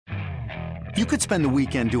You could spend the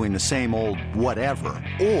weekend doing the same old whatever,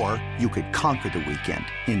 or you could conquer the weekend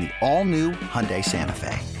in the all-new Hyundai Santa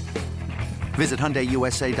Fe. Visit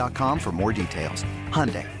HyundaiUSA.com for more details.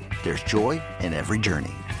 Hyundai, there's joy in every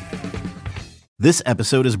journey. This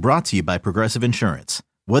episode is brought to you by Progressive Insurance.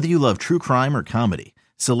 Whether you love true crime or comedy,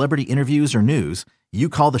 celebrity interviews or news, you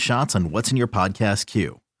call the shots on what's in your podcast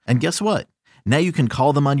queue. And guess what? Now you can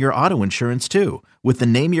call them on your auto insurance too with the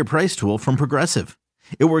Name Your Price tool from Progressive.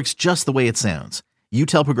 It works just the way it sounds. You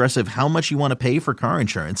tell Progressive how much you want to pay for car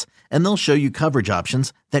insurance, and they'll show you coverage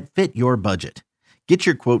options that fit your budget. Get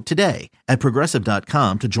your quote today at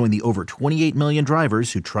Progressive.com to join the over 28 million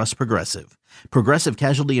drivers who trust Progressive. Progressive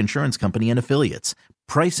Casualty Insurance Company and Affiliates.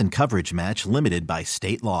 Price and coverage match limited by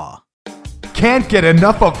state law. Can't get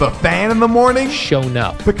enough of the Fan in the morning? Shown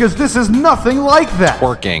up. Because this is nothing like that.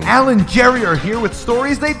 Working. Al and Jerry are here with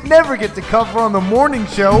stories they'd never get to cover on the morning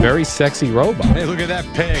show. Very sexy robot. Hey, look at that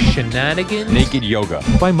pig. Shenanigans. Naked yoga.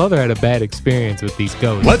 My mother had a bad experience with these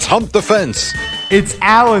ghosts. Let's hump the fence. It's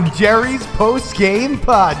Al and Jerry's post-game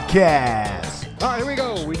podcast. All right, here we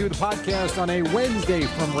go. We do the podcast on a Wednesday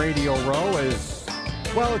from Radio Row.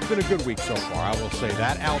 Well, it's been a good week so far, I will say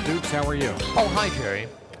that. Al Dukes, how are you? Oh, hi, Jerry.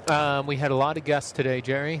 We had a lot of guests today,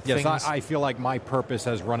 Jerry. Yes, I feel like my purpose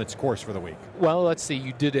has run its course for the week. Well, let's see.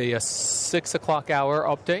 You did a 6 o'clock hour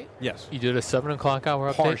update. Yes. You did a 7 o'clock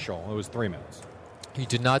hour update. Partial. It was 3 minutes. You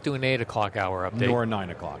did not do an 8 o'clock hour update. Nor a 9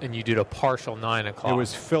 o'clock. And you did a partial 9 o'clock. It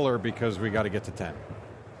was filler because we got to get to 10.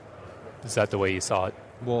 Is that the way you saw it?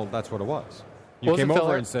 Well, that's what it was. You came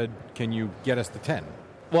over and said, can you get us to 10?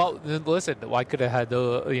 Well, listen, I could have had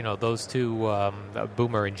those two,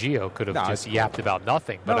 Boomer and Gio, could have just yapped about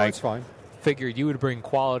nothing. But it's fine. Figured you would bring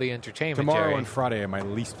quality entertainment. Tomorrow Jerry. and Friday are my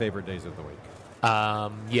least favorite days of the week.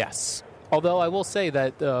 Yes. Although I will say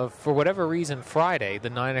that for whatever reason, Friday, the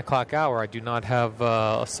 9 o'clock hour, I do not have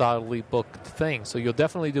a solidly booked thing. So you'll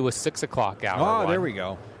definitely do a 6 o'clock hour one. Oh, there we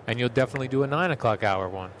go. And you'll definitely do a 9 o'clock hour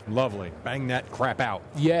one. Lovely. Bang that crap out.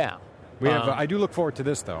 Yeah. We have. I do look forward to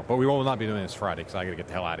this, though, but we will not be doing this Friday because I got to get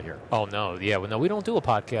the hell out of here. Oh, no. Yeah, well, no, we don't do a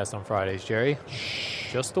podcast on Fridays, Jerry.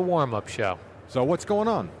 Just a warm-up show. So what's going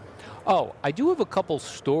on? Oh, I do have a couple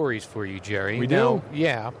stories for you, Jerry. We do?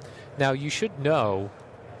 Yeah. Now, you should know,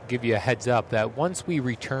 give you a heads up, that once we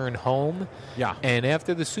return home, and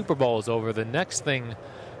after the Super Bowl is over, the next thing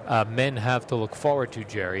men have to look forward to,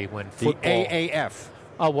 Jerry, when football... The AAF.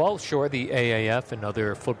 Oh, well, sure, the AAF and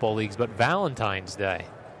other football leagues, but Valentine's Day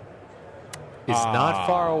is not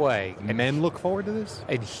far away. And men look forward to this?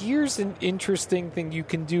 And here's an interesting thing you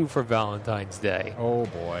can do for Valentine's Day. Oh,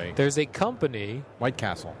 boy. There's a company... White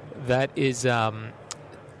Castle. That is...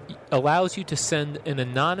 allows you to send an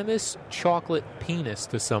anonymous chocolate penis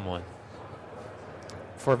to someone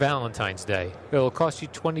for Valentine's Day. It'll cost you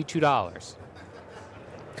 $22.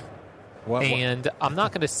 And I'm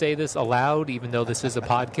not going to say this aloud, even though this is a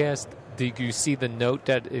podcast. Do you see the note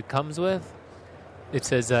that it comes with? It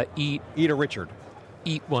says, eat a Richard.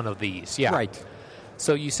 Eat one of these. Yeah. Right.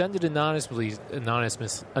 So you send it anonymously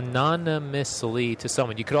to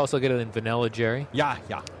someone. You could also get it in vanilla, Jerry. Yeah.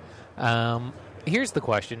 Here's the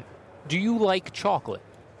question. Do you like chocolate?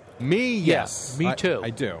 Me, yes. Me too. I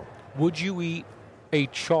do. Would you eat a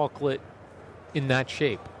chocolate in that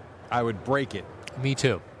shape? I would break it. Me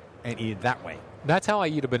too. And eat it that way. That's how I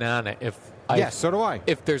eat a banana Yes, so do I.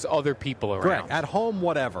 If there's other people around. Correct. At home,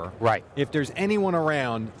 whatever. Right. If there's anyone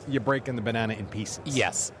around, you're breaking the banana in pieces.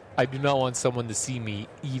 Yes. I do not want someone to see me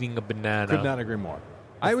eating a banana. Could not agree more.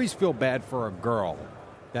 I always feel bad for a girl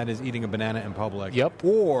that is eating a banana in public. Yep.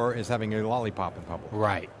 Or is having a lollipop in public.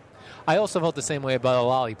 Right. I also felt the same way about a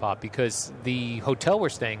lollipop because the hotel we're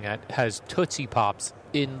staying at has Tootsie Pops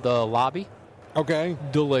in the lobby. Okay.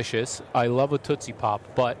 Delicious. I love a Tootsie Pop,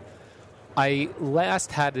 but I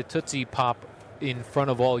last had a Tootsie Pop in front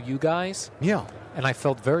of all you guys. Yeah. And I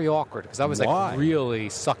felt very awkward because I was like really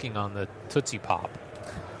sucking on the Tootsie Pop.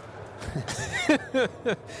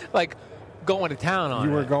 Like going to town on it.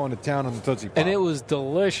 You were going to town on the Tootsie Pop. And it was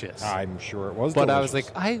delicious. I'm sure it was but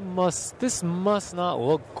delicious. I was like, this must not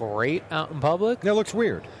look great out in public. It looks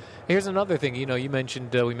weird. Here's another thing. You know, we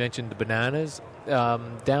mentioned the bananas.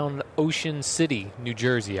 Down Ocean City, New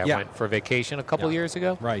Jersey, I went for a vacation a couple years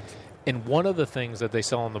ago. Right. And one of the things that they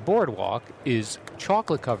sell on the boardwalk is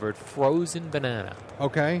chocolate-covered frozen banana.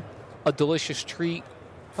 Okay. A delicious treat.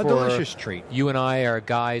 A delicious treat. You and I are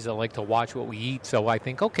guys that like to watch what we eat, so I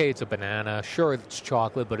think, okay, it's a banana. Sure, it's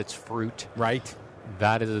chocolate, but it's fruit. Right.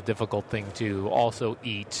 That is a difficult thing to also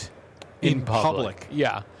eat in public.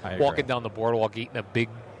 Yeah. I agree. Walking down the boardwalk eating a big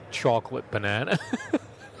chocolate banana.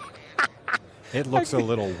 It looks a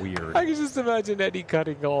little weird. I can just imagine Eddie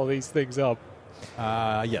cutting all these things up.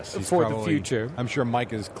 Yes. For the future. I'm sure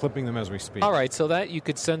Mike is clipping them as we speak. All right, so that you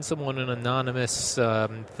could send someone an anonymous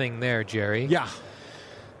thing there, Jerry. Yeah.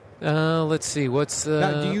 Let's see. What's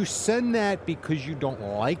now, do you send that because you don't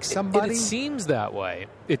like somebody? It seems that way.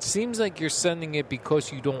 It seems like you're sending it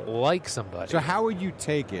because you don't like somebody. So how would you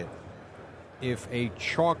take it if a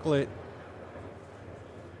chocolate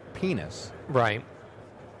penis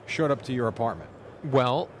showed up to your apartment?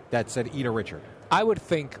 Well, that said, "Eat a Richard." I would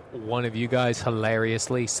think one of you guys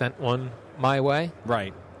hilariously sent one my way.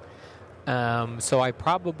 Right. So I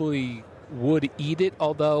probably would eat it,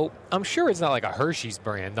 although I'm sure it's not like a Hershey's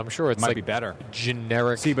brand. I'm sure it's might like be better.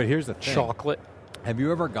 Generic. See, but here's the thing. Chocolate. Have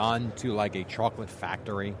you ever gone to like a chocolate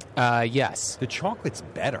factory? Yes. The chocolate's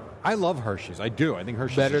better. I love Hershey's. I do. I think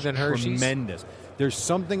Hershey's better is than Hershey's. Tremendous. There's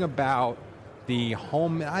something about the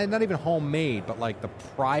home, not even homemade, but like the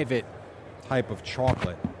private type of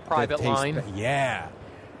chocolate. Private line. Yeah.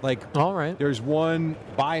 Like, all right. There's one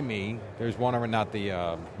by me. There's one, not the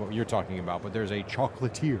what you're talking about, but there's a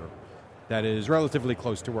chocolatier that is relatively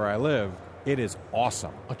close to where I live. It is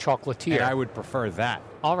awesome. A chocolatier. And I would prefer that.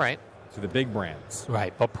 All right. To the big brands.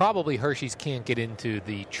 Right. But probably Hershey's can't get into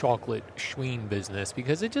the chocolate Schween business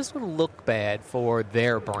because it just would look bad for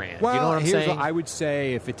their brand. Well, you know what I'm here's saying? What I would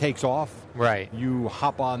say if it takes off, you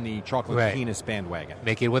hop on the chocolate penis bandwagon.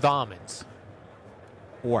 Make it with almonds.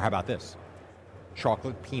 Or how about this?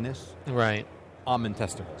 Chocolate penis. Right. Almond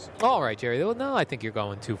testicles. All right, Jerry. Well, no, I think you're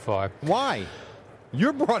going too far. Why?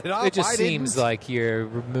 You brought it up. It just seems like you're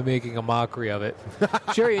making a mockery of it.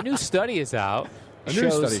 Jerry, a new study is out. A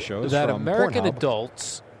new study shows that from American Pornhub.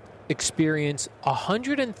 Adults experience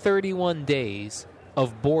 131 days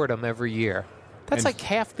of boredom every year. That's like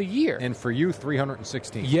half the year. And for you,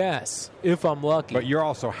 316. Yes, if I'm lucky. But you're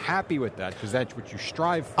also happy with that because that's what you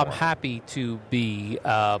strive for. I'm happy to be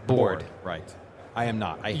bored. Right. I am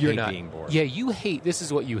not. I You're hate not. being bored. Yeah, you hate. This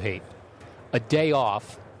is what you hate. A day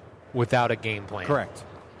off without a game plan. Correct.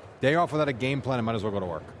 Day off without a game plan, I might as well go to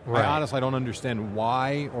work. Right. I honestly don't understand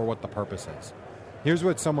why or what the purpose is. Here's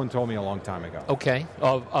what someone told me a long time ago. Okay.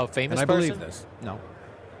 A famous and I person? believe this. No.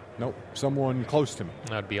 Nope. Someone close to me.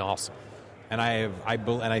 That'd be awesome. And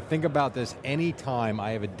I think about this any time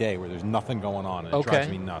I have a day where there's nothing going on and it drives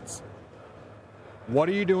me nuts. What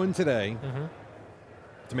are you doing today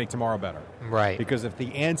to make tomorrow better? Right. Because if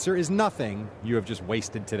the answer is nothing, you have just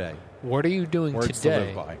wasted today. What are you doing Words today to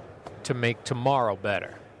live by. to make tomorrow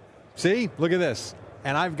better? See? Look at this.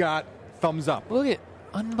 And I've got thumbs up. Look at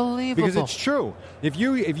unbelievable. Because it's true. If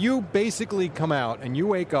you basically come out and you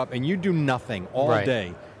wake up and you do nothing all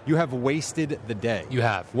day, you have wasted the day. You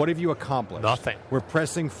have. What have you accomplished? Nothing. We're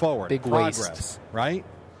pressing forward. Big Progress, waste. right?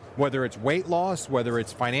 Whether it's weight loss, whether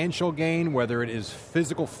it's financial gain, whether it is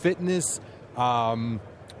physical fitness,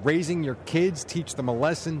 raising your kids, teach them a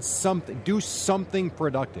lesson, do something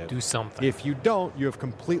productive. Do something. If you don't, you have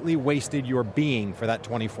completely wasted your being for that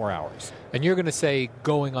 24 hours. And you're going to say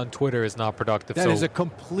going on Twitter is not productive. That is a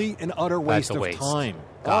complete and utter waste of time.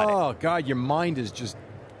 Got it. God, your mind is just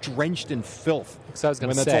drenched in filth So I was when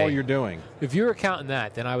going to that's say, all you're doing. If you're counting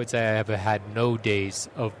that, then I would say I have had no days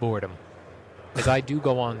of boredom. Because I do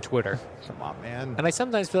go on Twitter. Come on, man. And I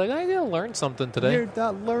sometimes feel like I got to learn something today. You're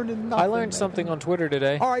not learning nothing. I learned something on Twitter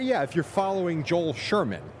today. All right, yeah, if you're following Joel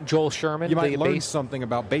Sherman. Joel Sherman. You might learn something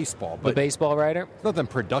about baseball. The But baseball writer. nothing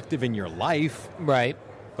productive in your life. Right.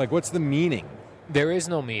 Like, what's the meaning? There is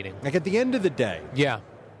no meaning. Like, at the end of the day, Yeah.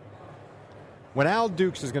 when Al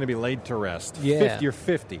Dukes is going to be laid to rest, Yeah. 50 or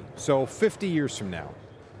 50, so 50 years from now,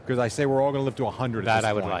 because I say we're all going to live to 100 at That this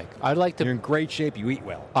I would point. like. I'd like You're to. in great shape. You eat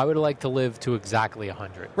well. I would like to live to exactly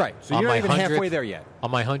 100. Right. So On you're not my even 100th halfway there yet. On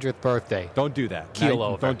my 100th birthday. Don't do that. Keel Now,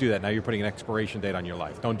 over. Don't do that. Now you're putting an expiration date on your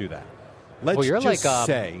life. Don't do that. Let's Well, you're just like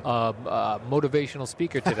say. a motivational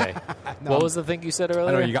speaker today. No, What was the thing you said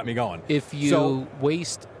earlier? I know you got me going. If you So,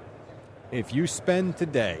 waste. if you spend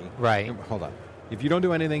today. Right. Hold on. If you don't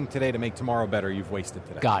do anything today to make tomorrow better, you've wasted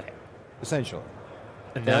today. Got it. Essentially.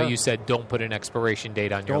 And now Yeah. you said don't put an expiration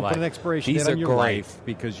date on your Don't life. put an expiration These date are on your great. life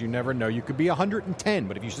because you never know. You could be 110,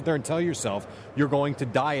 but if you sit there and tell yourself you're going to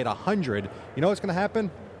die at 100, you know what's going to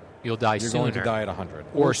happen? You'll die You're sooner. going to die at 100.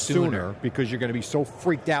 Or sooner. because you're going to be so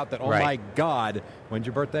freaked out that, oh Right. my God, when's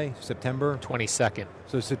your birthday? September? 22nd.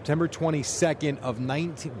 So September 22nd of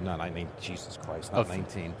 19. No, not 19. Jesus Christ, not Of-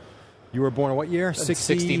 19. You were born in what year?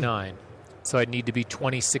 69. So I'd need to be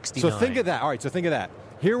 2069. So think of that. All right, so think of that.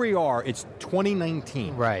 Here we are. It's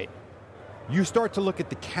 2019. Right. You start to look at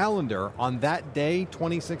the calendar on that day,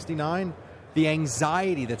 2069, the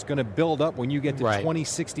anxiety that's going to build up when you get to Right.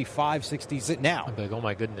 2065, 66. Now, I'm like, oh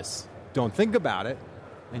my goodness. don't think about it.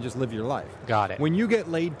 and just live your life. Got it. When you get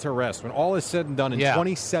laid to rest, when all is said and done in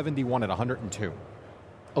 2071 at 102,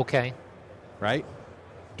 okay, right?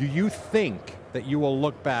 Do you think that you will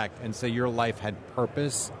look back and say your life had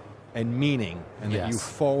purpose and meaning, and that you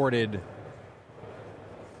forwarded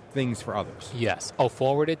things for others? Yes. Oh,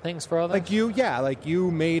 forwarded things for others? Like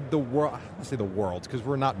you made the world. I don't say the world because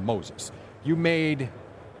we're not Moses. You made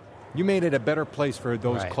it a better place for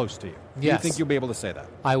those close to you. Do you think you'll be able to say that?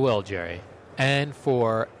 I will, Jerry. And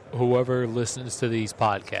for whoever listens to these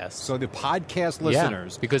podcasts. So the podcast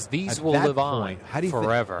listeners. Because these will live on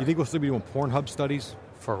forever. You think we'll still be doing Pornhub studies?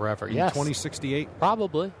 Forever, in 2068?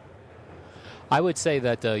 Probably. I would say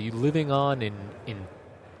that you living on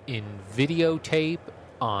in videotape,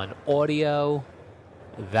 on audio,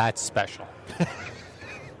 that's special.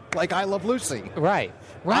 Like I Love Lucy. Right.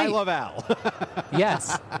 I Love Al.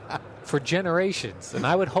 Yes. For generations. And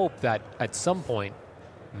I would hope that at some point,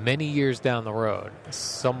 many years down the road,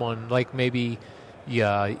 someone like maybe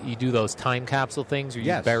you do those time capsule things where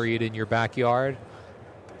you bury it in your backyard.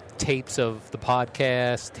 Tapes of the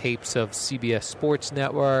podcast, tapes of CBS Sports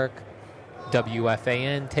Network,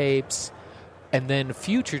 WFAN tapes, and then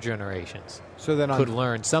future generations could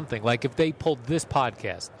learn something. Like if they pulled this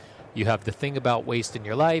podcast, you have the thing about wasting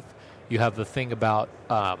your life, you have the thing about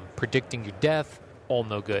predicting your death, all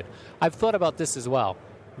no good. I've thought about this as well.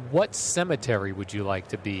 What cemetery would you like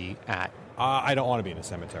to be at? I don't want to be in a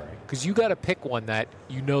cemetery. Because you got to pick one that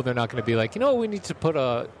you know they're not going to be like, we need to put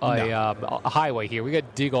a highway here. We got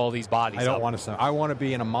to dig all these bodies I don't want to. I want to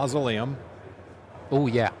be in a mausoleum. Oh,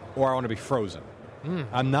 yeah. Or I want to be frozen.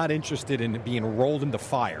 I'm not interested in being rolled into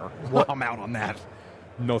fire. I'm out on that.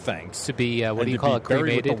 No thanks. To be, what do you call it,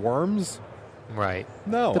 cremated? With the worms? Right.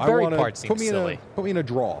 No, the buried part seems silly. Put me in a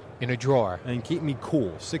drawer. In a drawer. And keep me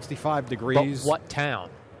cool. 65 degrees. But what town?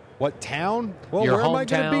 What town? Well, Your where am I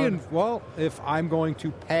going to be in? hometown? Well, if I'm going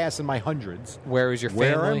to pass in my hundreds. Where is your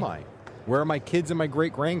family? Where am I? Where are my kids and my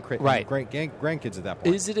great-grandkids grandkids at that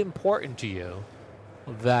point? Is it important to you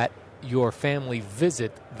that your family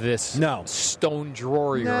visit this stone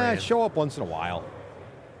drawer you're in? Show up once in a while.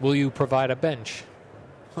 Will you provide a bench?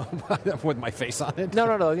 With my face on it?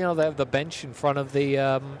 No. They have the bench in front of these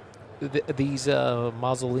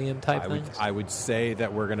mausoleum type things. I would say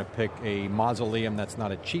that we're going to pick a mausoleum that's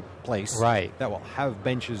not a cheap place. Right. That will have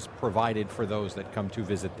benches provided for those that come to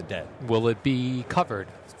visit the dead. Will it be covered?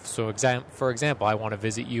 So, for example, I want to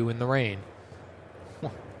visit you in the rain.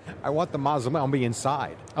 I want the mausoleum. I'll be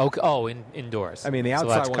inside. Okay. Indoors. I mean, the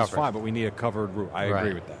outside one's fine, but we need a covered roof. I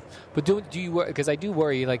agree with that. But do you worry? Because I do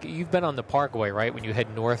worry. Like you've been on the Parkway, right? When you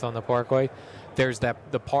head north on the Parkway, there's the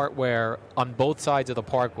part where on both sides of the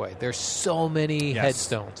Parkway, there's so many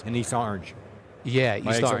headstones. In East Orange. Yeah,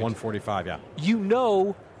 East Orange. 145. Yeah.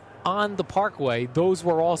 On the Parkway, those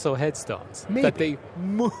were also headstones that they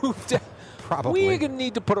moved. Probably. We're going to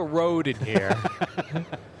need to put a road in here.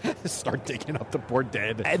 Start digging up the poor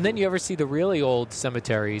dead. And then you ever see the really old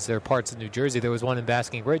cemeteries? There are parts of New Jersey. There was one in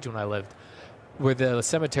Basking Ridge when I lived, where the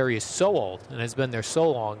cemetery is so old and has been there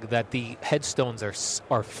so long that the headstones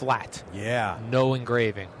are flat. Yeah. No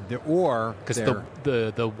engraving. Because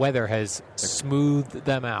the weather has smoothed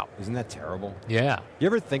them out. Isn't that terrible? Yeah. You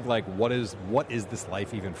ever think, like, what is this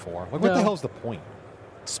life even for? Like, what the hell's the point?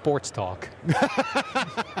 Sports talk.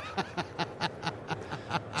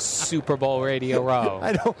 Super Bowl Radio Row.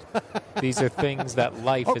 I know. These are things that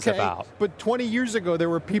life is about. But 20 years ago, there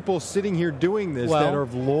were people sitting here doing this that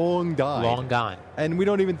have long died. Long gone. And we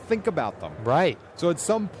don't even think about them. Right. So at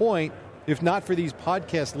some point, if not for these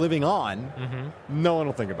podcasts living on, no one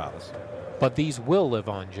will think about us. But these will live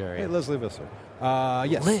on, Jerry. Hey, Leslie Visser.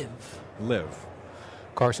 Yes. Live.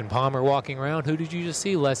 Carson Palmer walking around. Who did you just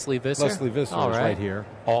see? Leslie Visser? Leslie Visser is right here.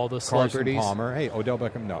 All the celebrities. Carson Palmer. Hey, Odell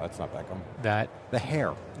Beckham. No, that's not Beckham. The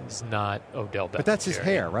hair. Is not Odell Beckham. But that's his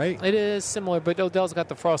hair, right? It is similar, but Odell's got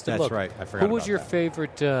the frosted look. That's right. I forgot Who was your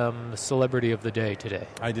favorite celebrity of the day today?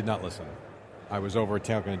 I did not listen. I was over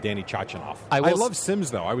talking to Danny Chachinoff. I love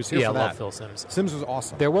Sims, though. I was here for that. I love Phil Sims. Sims was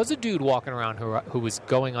awesome. There was a dude walking around who was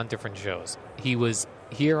going on different shows. He was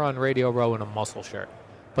here on Radio Row in a muscle shirt,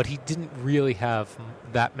 but he didn't really have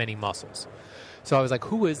that many muscles. So I was like,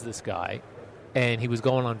 who is this guy? And he was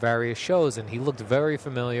going on various shows, and he looked very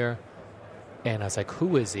familiar. And I was like,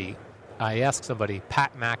 who is he? I asked somebody,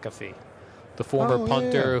 Pat McAfee, the former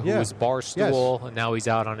punter who was Barstool, and now he's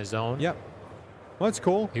out on his own. Yep. Well, that's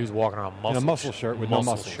cool. He was walking around in a muscle shirt with no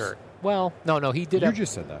muscles. Shirt. Well, no, he did. You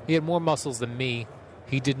just said that. He had more muscles than me.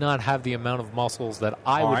 He did not have the amount of muscles that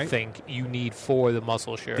I would think you need for the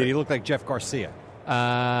muscle shirt. Did he look like Jeff Garcia?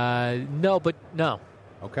 No.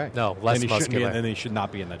 Okay. No, less muscular. And he should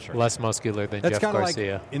not be in that shirt. Less muscular than That's Jeff kind of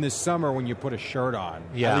Garcia. like in the summer when you put a shirt on.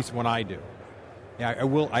 Yeah. At least when I do. Yeah,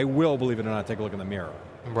 I will, believe it or not, take a look in the mirror.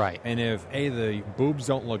 Right. And if, the boobs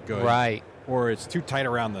don't look good. Right. Or it's too tight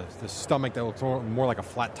around the stomach that looks more like a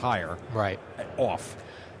flat tire. Right. Off.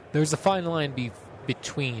 There's a fine line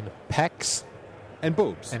between pecs and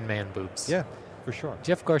boobs. And man boobs. Yeah, for sure.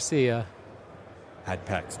 Jeff Garcia had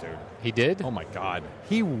pecs, dude. He did? Oh, my God.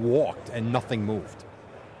 He walked and nothing moved.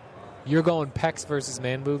 You're going pecs versus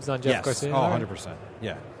man boobs on Jeff Garcia? Oh, 100%.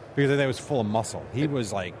 Yeah. Because it was full of muscle. He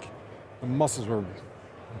was like, the muscles were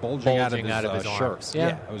bulging out of his shirt. Arms.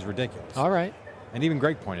 Yeah. It was ridiculous. All right. And even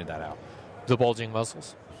Greg pointed that out. The bulging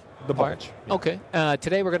muscles? The bulge. Yeah. Okay.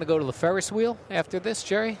 Today we're going to go to the Ferris wheel after this,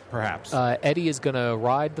 Jerry. Perhaps. Eddie is going to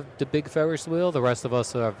ride the big Ferris wheel. The rest of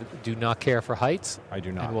us do not care for heights. I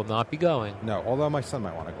do not. And will not be going. No, although my son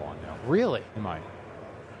might want to go on now. Really? He might.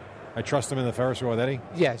 I trust him in the Ferris wheel with Eddie?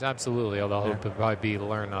 Yes, absolutely. Although he'll probably be to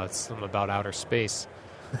learn something about outer space.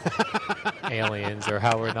 Aliens, or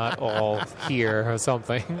how we're not all here or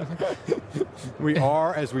something. We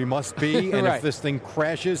are as we must be, and right. if this thing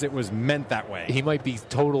crashes, it was meant that way. He might be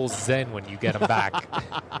total zen when you get him back.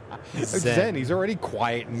 Zen. He's already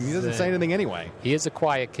quiet, and he doesn't say anything anyway. He is a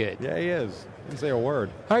quiet kid. Yeah, he is. He doesn't say a word.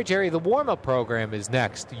 All right, Jerry, the warm-up program is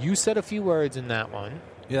next. You said a few words in that one.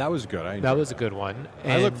 Yeah, that was good. That was a good one.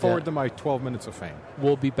 And, I look forward to my 12 minutes of fame.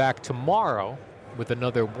 We'll be back tomorrow with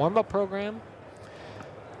another warm-up program.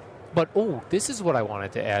 But, this is what I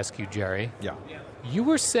wanted to ask you, Jerry. Yeah. You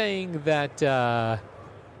were saying that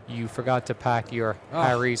you forgot to pack your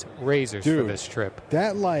Harry's razors for this trip.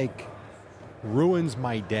 That, ruins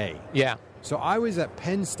my day. Yeah. So I was at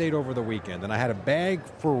Penn State over the weekend, and I had a bag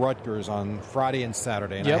for Rutgers on Friday and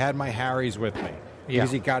Saturday, and I had my Harry's with me.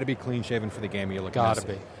 Because you got to be clean-shaven for the game. You look Got messy.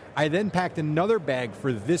 to be. I then packed another bag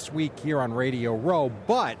for this week here on Radio Row,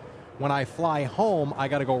 but when I fly home, I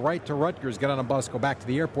got to go right to Rutgers, get on a bus, go back to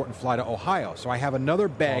the airport, and fly to Ohio. So I have another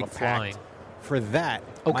bag packed for that.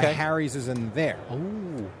 Okay. My Harry's is in there.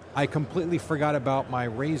 Ooh. I completely forgot about my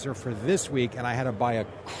razor for this week, and I had to buy a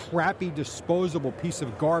crappy disposable piece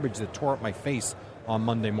of garbage that tore up my face on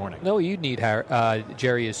Monday morning. No, you need,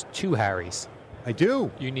 Jerry, is 2 Harry's. I do.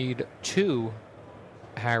 You need 2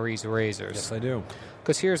 Harry's razors. Yes, I do.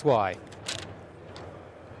 Because here's why.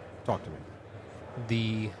 Talk to me.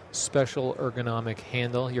 The special ergonomic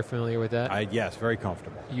handle, you're familiar with that? Yes, very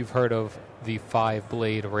comfortable. You've heard of the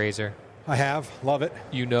 5-blade razor. I have. Love it.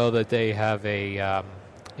 You know that they have a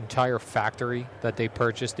entire factory that they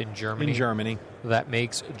purchased in Germany. In Germany. That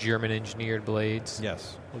makes German-engineered blades.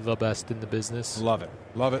 Yes. The best in the business. Love it.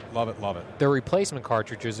 Love it, love it, love it. Their replacement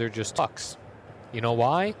cartridges are just bucks. You know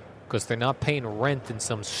why? Because they're not paying rent in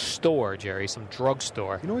some store, Jerry, some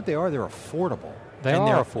drugstore. You know what they are? They're affordable. They and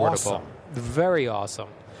are they're affordable. Awesome. Very awesome.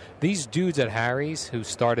 These dudes at Harry's who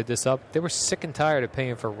started this up, they were sick and tired of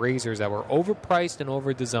paying for razors that were overpriced and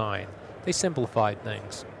overdesigned. They simplified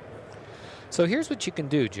things. So here's what you can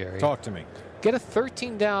do, Jerry. Talk to me. Get a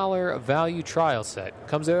 $13 value trial set.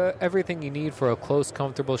 Comes with everything you need for a close,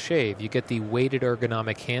 comfortable shave. You get the weighted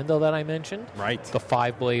ergonomic handle that I mentioned. Right. The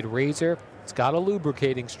 5-blade razor. It's got a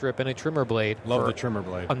lubricating strip and a trimmer blade. Love the trimmer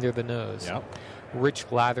blade. Under the nose. Yep. Rich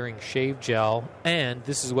lathering shave gel. And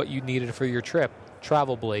this is what you needed for your trip.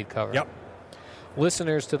 Travel blade cover. Yep.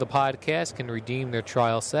 Listeners to the podcast can redeem their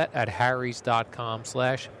trial set at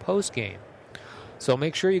harrys.com/postgame. So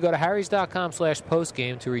make sure you go to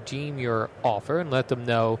harrys.com/postgame to redeem your offer and let them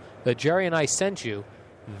know that Jerry and I sent you.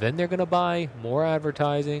 Then they're going to buy more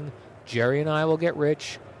advertising. Jerry and I will get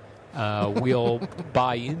rich. We'll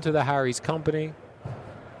buy into the Harry's company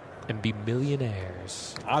and be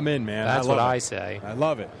millionaires. I'm in, man. That's what I say. I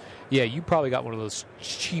love it. Yeah, you probably got one of those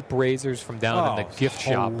cheap razors from down in the gift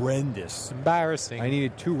shop. Horrendous. Embarrassing. I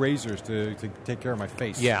needed 2 razors to take care of my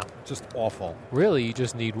face. Yeah. Just awful. Really, you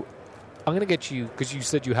just need... I'm going to get you, because you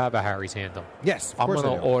said you have a Harry's handle. Yes, I'm going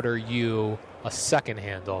to order you a second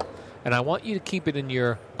handle, and I want you to keep it in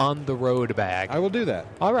your on-the-road bag. I will do that.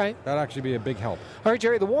 All right. That'd actually be a big help. All right,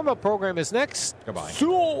 Jerry, the warm-up program is next. Goodbye.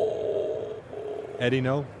 Eddie,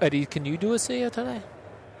 no? Eddie, can you do a see ya today?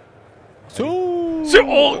 Are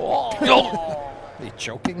you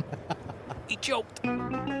joking? He choked. Good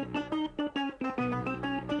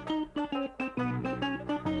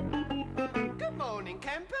morning,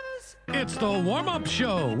 campers. It's the warm-up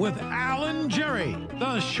show with Alan Jerry,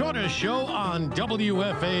 the shortest show on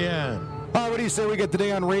WFAN. What do you say we get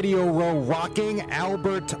today on Radio Row? Rocking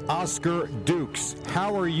Albert Oscar Dukes.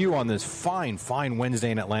 How are you on this fine, fine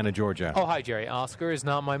Wednesday in Atlanta, Georgia? Oh, hi, Jerry. Oscar is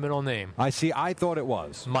not my middle name. I see. I thought it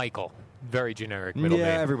was. Michael. very generic middle name.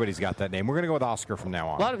 Yeah, everybody's got that name. We're going to go with Oscar from now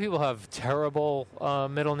on. A lot of people have terrible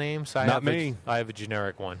middle names. Not me. I have a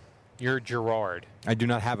generic one. You're Gerard. I do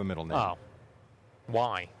not have a middle name. Oh.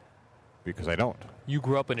 Why? Because I don't. You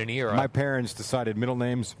grew up in an era. My parents decided middle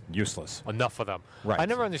names, useless. Enough of them. Right. I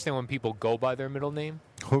never understand when people go by their middle name.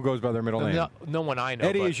 Who goes by their middle name? No one I know.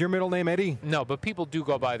 Eddie, is your middle name Eddie? No, but people do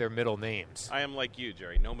go by their middle names. I am like you,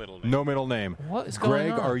 Jerry. No middle name. No middle name. What is Greg,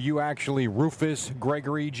 going on? are you actually Rufus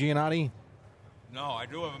Gregory Giannotti? No, I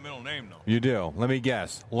do have a middle name, though. You do. Let me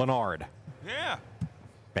guess. Leonard. Yeah.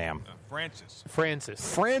 Bam. Francis. Francis?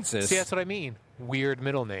 See, that's what I mean. Weird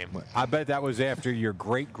middle name. I bet that was after your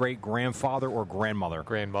great-great-grandfather or grandmother.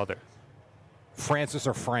 Grandmother. Francis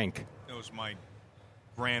or Frank? It was my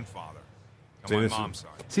grandfather on See, my this mom's is- side.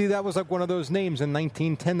 See, that was like one of those names in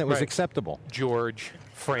 1910 that was Right. acceptable. George,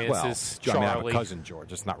 Francis, well, I mean, I have Charlie. a cousin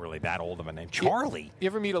George. It's not really that old of a name. Charlie? You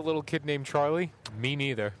ever meet a little kid named Charlie? Me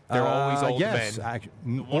neither. They're always old yes, men. actually,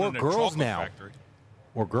 One or in the girls chocolate now. factory.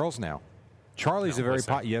 Or girls now. Charlie's No, a very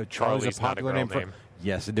listen, Charlie's Charlie's a not a popular girl name for. name.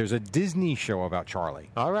 Yes, there's a Disney show about Charlie.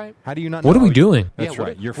 All right. How do you not? What know? are we doing? That's Yeah, what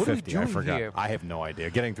right. are- You're what are we 50. I doing forgot. here? I have no idea.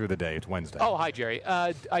 Getting through the day. It's Wednesday. Oh, hi, Jerry.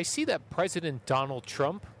 I see that President Donald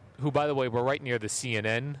Trump, who, by the way, we're right near the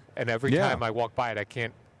CNN, and every Yeah. time I walk by it,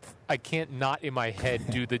 I can't not in my head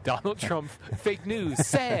do the Donald Trump fake news.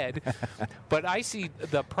 Sad. But I see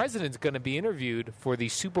the president's going to be interviewed for the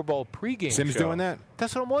Super Bowl pregame Sim's show. doing that?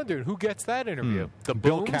 That's what I'm wondering. Who gets that interview? The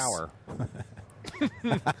Bill Booms? Cower.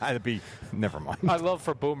 That'd be. Never mind. I'd love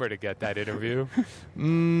for Boomer to get that interview. I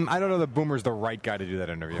don't know that Boomer's the right guy to do that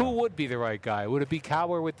interview. Who would be the right guy? Would it be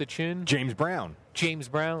Cower with the chin? James Brown. James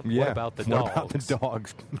Brown? Yeah. What about the What dogs? about the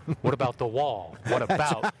dogs? What about the wall? What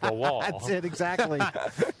about the wall? That's it exactly.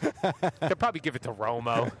 They'll probably give it to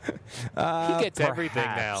Romo. He gets everything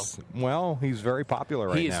now. Perhaps. Well, he's very popular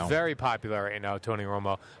right He now. is very popular right now, Tony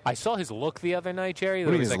Romo. I saw his look the other night, Jerry.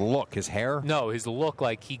 What do you There mean was his look? His hair? No, his look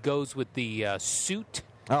like he goes with the suit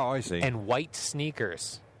Oh, I see. and white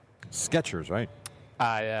sneakers. Skechers, right?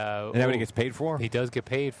 And Isn't that what he gets paid for? He does get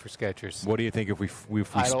paid for Skechers. What do you think if we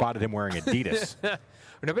I don't- spotted him wearing Adidas?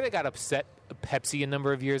 Remember they got upset Pepsi a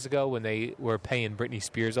number of years ago when they were paying Britney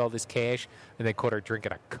Spears all this cash and they caught her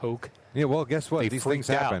drinking a Coke? Yeah, well, guess what? They These things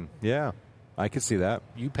freaked out. happen. Yeah, I could see that.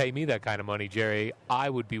 You pay me that kind of money, Jerry, I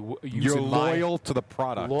would be using You're my- loyal to the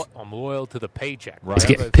product. I'm loyal to the paycheck. Right. Let's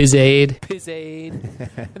Get Pizzade. Pizzade.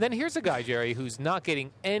 And then here's a guy, Jerry, who's not getting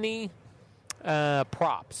any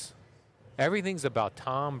props. Everything's about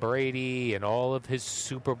Tom Brady and all of his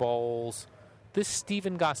Super Bowls. This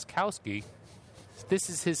Steven Gostkowski, this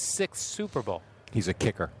is his 6th Super Bowl. He's a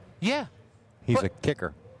kicker. Yeah. He's But- a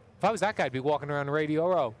kicker. If I was that guy, I'd be walking around Radio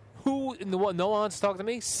Row. Who in the world? No one's talking to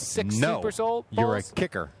me? 6 No, Super Bowl? you're a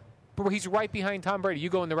kicker. But he's right behind Tom Brady. You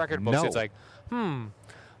go in the record books, No. it's like,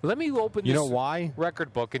 let me open You this know why?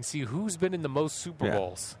 record book and see who's been in the most Super Yeah.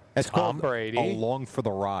 Bowls. It's Tom called Brady Along for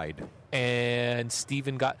the Ride. and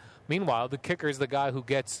Steven got. Meanwhile, the kicker is the guy who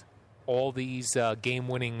gets all these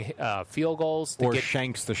game-winning field goals to Or get,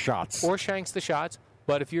 shanks the shots. or shanks the shots.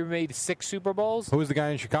 But if you're made 6 Super Bowls, Who's the guy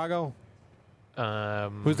in Chicago?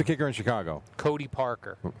 Who's the kicker in Chicago? Cody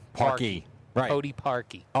Parker, Parkey. Right. Cody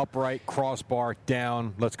Parkey, Upright, crossbar,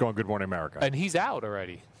 down. Let's go on Good Morning America. and he's out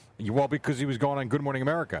already. Well, because he was going on Good Morning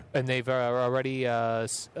America. And they've already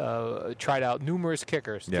tried out numerous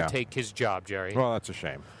kickers Yeah. to take his job, Jerry. Well, that's a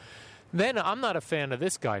shame. Then I'm not a fan of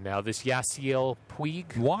this guy now, this Yasiel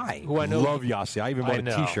Puig. Why? Who I know love Yassi. I even bought a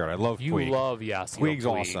know. T-shirt. I love You Puig. love Yasiel Puig's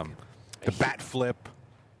Puig. awesome. The bat flip,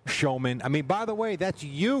 showman. I mean, by the way, that's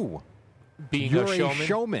you. Being You're a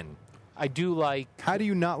showman. I do like. How do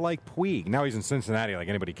you not like Puig? Now he's in Cincinnati, like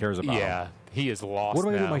anybody cares about Yeah, him. he is lost. What do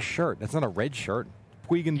I do now. with my shirt? That's not a red shirt.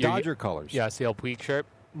 Puig in Dodger colors. Yasiel Puig shirt.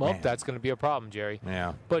 Well, Man. that's going to be a problem, Jerry.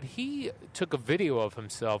 Yeah. But he took a video of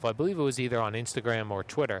himself. I believe it was either on Instagram or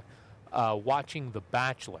Twitter, watching The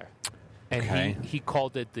Bachelor. And Okay. he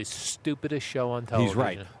called it the stupidest show on television. He's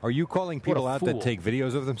right. Are you calling people out that fool. take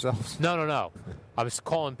videos of themselves? No. I was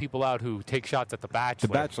calling people out who take shots at The Bachelor.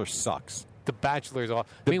 The Bachelor sucks. The Bachelor's all.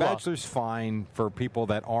 The Meanwhile, Bachelor's fine for people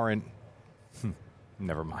that aren't.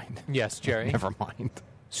 Never mind. yes, Jerry. Never mind.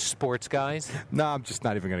 Sports guys. No, I'm just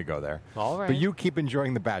not even going to go there. All right. But you keep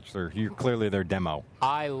enjoying The Bachelor. You're clearly their demo.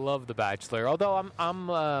 I love The Bachelor. Although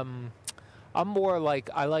I'm more like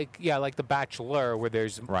I like The Bachelor, where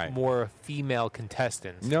there's Right. more female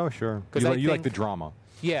contestants. No, sure. 'Cause You, I you like think- the drama.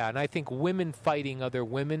 Yeah, and I think women fighting other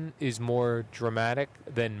women is more dramatic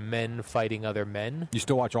than men fighting other men. You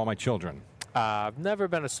still watch All My Children. I've never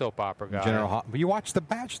been a soap opera guy. But you watch The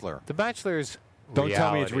Bachelor. The Bachelor's Don't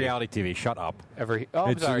tell me it's reality TV. Shut up.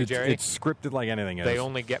 I'm sorry, Jerry. It's scripted like anything is. They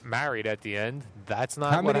only get married at the end. That's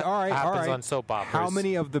not happens on soap operas. How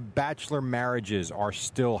many of the Bachelor marriages are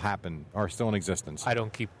still in existence? I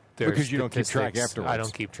don't keep because you don't keep track afterwards. I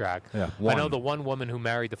don't keep track. Yeah, I know the one woman who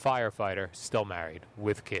married the firefighter still married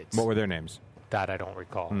with kids. What were their names? That I don't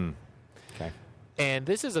recall. Okay. And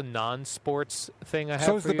this is a non-sports thing I have.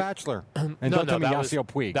 So is for The you. Bachelor. And don't tell me Yasiel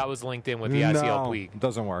Puig. That was linked in with the Yasiel Puig.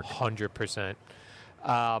 Doesn't work. 100%.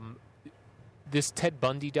 This Ted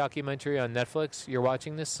Bundy documentary on Netflix. You're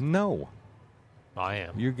watching this? No. I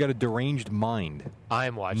am. You've got a deranged mind. I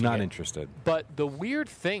am watching. Not interested. But the weird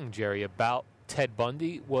thing, Jerry, about Ted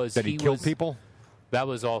Bundy was that he killed people. That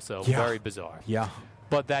was also very bizarre. Yeah.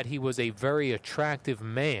 But that he was a very attractive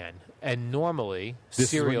man, and normally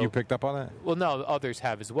this is what you picked up on that. Well, no, others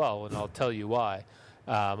have as well, and I'll tell you why.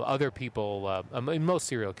 Other people, most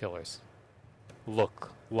serial killers,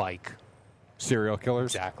 look like serial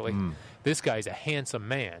killers. Exactly. This guy's a handsome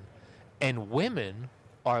man, and women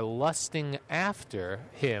are lusting after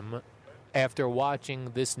him after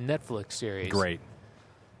watching this Netflix series. Great.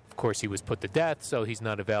 Of course, he was put to death, so he's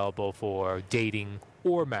not available for dating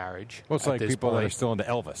or marriage. Well, it's like people that are still into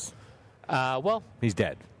Elvis. Well, he's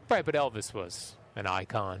dead. Right, but Elvis was an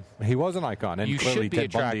icon. He was an icon, and clearly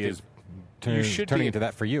Ted Bundy is turning into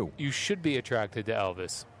that for you. You should be attracted to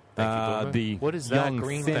Elvis. What is young, that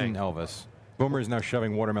green thin thing? Elvis. Boomer is now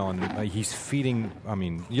shoving watermelon. He's feeding. I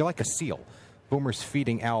mean, you're like a seal. Boomer's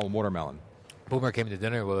feeding Al watermelon. Boomer came to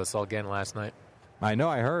dinner with us all again last night. I know.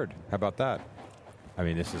 I heard. How about that? I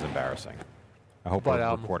mean, this is embarrassing. I hope we're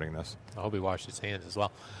recording this. I hope he washed his hands as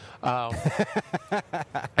well. I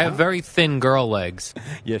have very thin girl legs.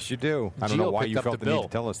 Yes, you do. I don't know why you felt the need to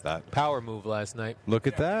tell us that. Power move last night. Look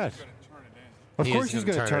at that. Of course he's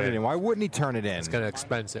going to turn it in. Why wouldn't he turn it in? It's going to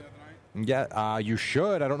expense it. Yeah, you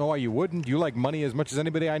should. I don't know why you wouldn't. You like money as much as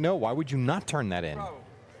anybody I know. Why would you not turn that in? I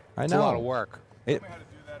know. It's a lot of work. Yeah.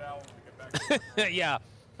 Yeah,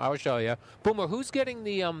 I'll show you. Boomer, who's getting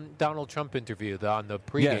the Donald Trump interview on the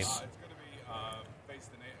pregame? Yes. It's going to be Face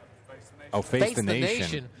the Nation. Oh, Face the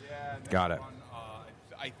Nation. Yeah, got it.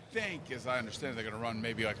 I think, as I understand, they're going to run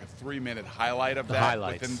maybe like a 3-minute highlight of that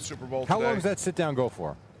within the Super Bowl. How today. long does that sit down go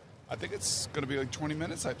for? I think it's going to be like 20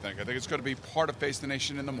 minutes, I think. I think it's going to be part of Face the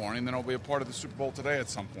Nation in the morning, then it'll be a part of the Super Bowl today at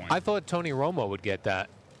some point. I thought Tony Romo would get that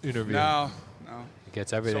interview. No. He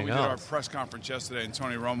gets everything else. So we did else. our press conference yesterday, and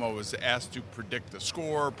Tony Romo was asked to predict the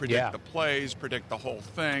score, predict the plays, predict the whole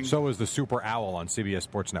thing. So was the Super Owl on CBS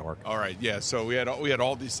Sports Network. All right, yeah. So we had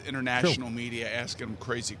all these international media asking him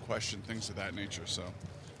crazy questions, things of that nature. So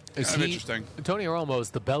kind of interesting. Tony Romo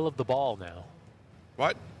is the belle of the ball now.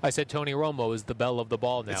 What? I said Tony Romo is the belle of the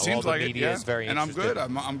ball now. It seems all like the media is very and I'm interested.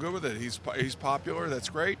 good. I'm good with it. He's popular. That's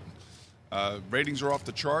great. Ratings are off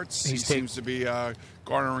the charts. He seems to be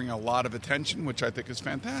garnering a lot of attention, which I think is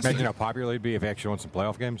fantastic. Imagine how popular he'd be if he actually won some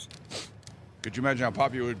playoff games. Could you imagine how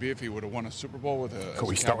popular it would be if he would have won a Super Bowl with a? Could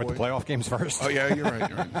we start with the playoff games first? Oh yeah, you're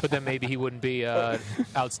right. But then maybe he wouldn't be an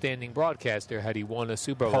outstanding broadcaster had he won a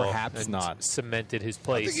Super Bowl. Perhaps and not. Cemented his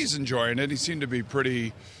place. I think he's enjoying it. He seemed to be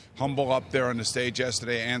pretty humble up there on the stage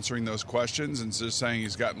yesterday, answering those questions and just saying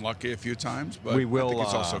he's gotten lucky a few times. But we will. I think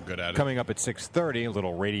he's also good at it. Coming up at 6:30, a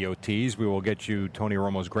little radio tease. We will get you Tony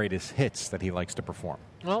Romo's greatest hits that he likes to perform.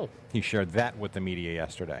 Oh, he shared that with the media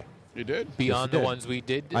yesterday. You did? Beyond the ones we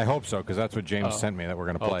did? I hope so, because that's what James sent me that we're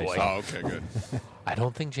going to play. Boy. Oh, okay, good. I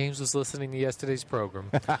don't think James was listening to yesterday's program.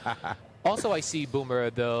 Also, I see,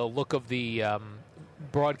 Boomer, the look of the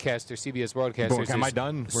broadcaster, CBS broadcaster. Am I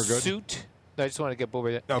done? We're good? Suit. I just want to get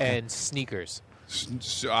Boomer. Okay. And sneakers.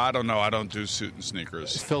 I don't know. I don't do suit and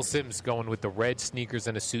sneakers. Phil Simms going with the red sneakers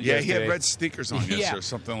and a suit Yeah, yesterday. he had red sneakers on yesterday Yeah. or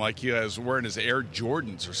something like he was wearing his Air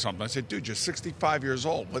Jordans or something. I said, dude, you're 65 years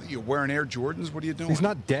old. What are you wearing Air Jordans? What are you doing? He's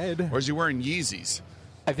not dead. Or is he wearing Yeezys?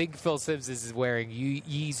 I think Phil Simms is wearing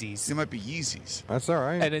Yeezys. It might be Yeezys. That's all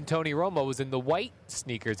right. And then Tony Romo was in the white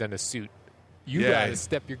sneakers and a suit. You Yeah. got to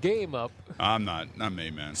step your game up. I'm not. Not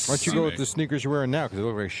me, man. Why don't you go with the sneakers you're wearing now, because they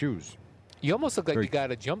look like shoes. You almost look like you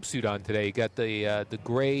got a jumpsuit on today. You got the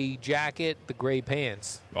gray jacket, the gray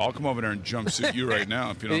pants. I'll come over there and jumpsuit you right now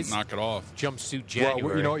if you don't It's knock it off. Jumpsuit January.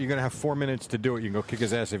 Well, you know what? You're going to have 4 minutes to do it. You can go kick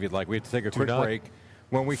his ass if you'd like. We have to take a quick not break.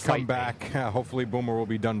 When we come fight back, hopefully Boomer will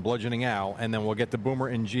be done bludgeoning Al, and then we'll get to Boomer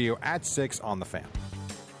and Gio at 6 on the Fan.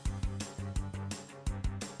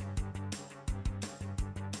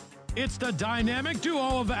 It's the dynamic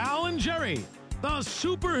duo of Al and Jerry, the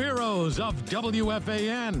superheroes of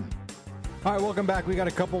WFAN. All right, welcome back. We got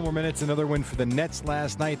a couple more minutes. Another win for the Nets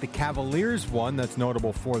last night. The Cavaliers won. That's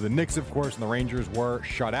notable for the Knicks, of course, and the Rangers were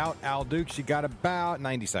shut out. Al Dukes, you got about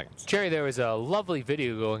 90 seconds. Jerry, there was a lovely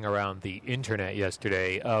video going around the internet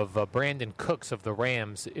yesterday of Brandon Cooks of the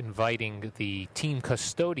Rams inviting the team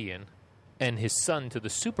custodian and his son to the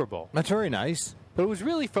Super Bowl. That's very nice. But it was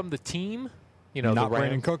really from the team. You know, not the Rams.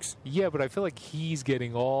 Brandon Cooks? Yeah, but I feel like he's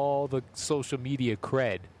getting all the social media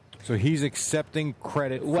cred. So he's accepting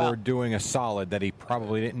credit for doing a solid that he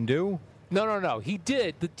probably didn't do? No. He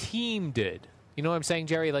did. The team did. You know what I'm saying,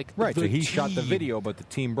 Jerry? Like, right, so he team, shot the video, but the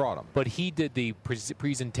team brought him. But he did the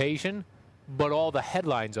presentation, but all the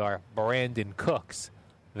headlines are Brandon Cooks.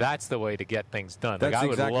 That's the way to get things done. That's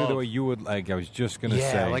like, exactly the way you would, like I was just going to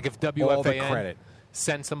say. Yeah, like if WFAN all the credit.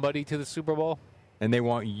 Sent somebody to the Super Bowl. And they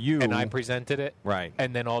want you. And I presented it. Right.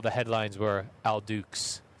 And then all the headlines were Al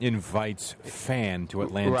Dukes. Invites fan to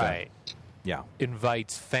Atlanta. Right. Yeah.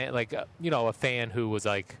 Invites fan, like, a fan who was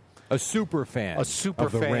like. A super fan. A super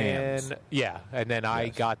of the fan. Rams. Yeah. And then I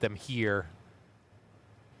got them here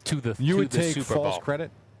to the You would the take Super false Bowl. credit?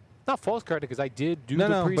 Not false credit because I did do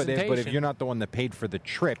the presentation. But if you're not the one that paid for the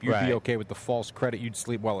trip, you'd be okay with the false credit. You'd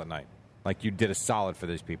sleep well at night. Like you did a solid for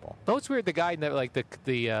these people. No, it's weird. The guy, like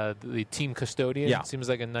the team custodian, seems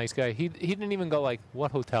like a nice guy. He didn't even go like,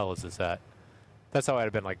 "What hotel is this at?" That's how I'd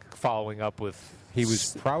have been like following up with. He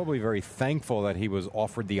was probably very thankful that he was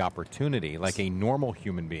offered the opportunity, like a normal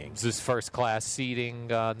human being. Is this first class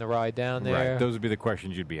seating on the ride down there? Right. Those would be the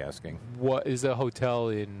questions you'd be asking. What is a hotel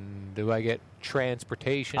in? Do I get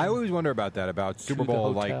transportation? I always wonder about that, about Super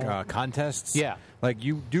Bowl contests. Yeah. Like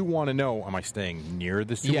you do want to know, am I staying near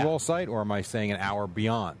the Super Bowl site or am I staying an hour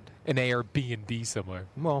beyond? An Airbnb somewhere.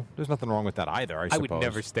 Well, there's nothing wrong with that either, I suppose. would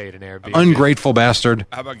never stay at an Airbnb. Ungrateful bastard.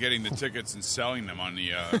 How about getting the tickets and selling them on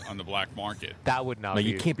the black market? That would not No, be.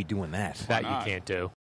 you can't be doing that. That you can't do.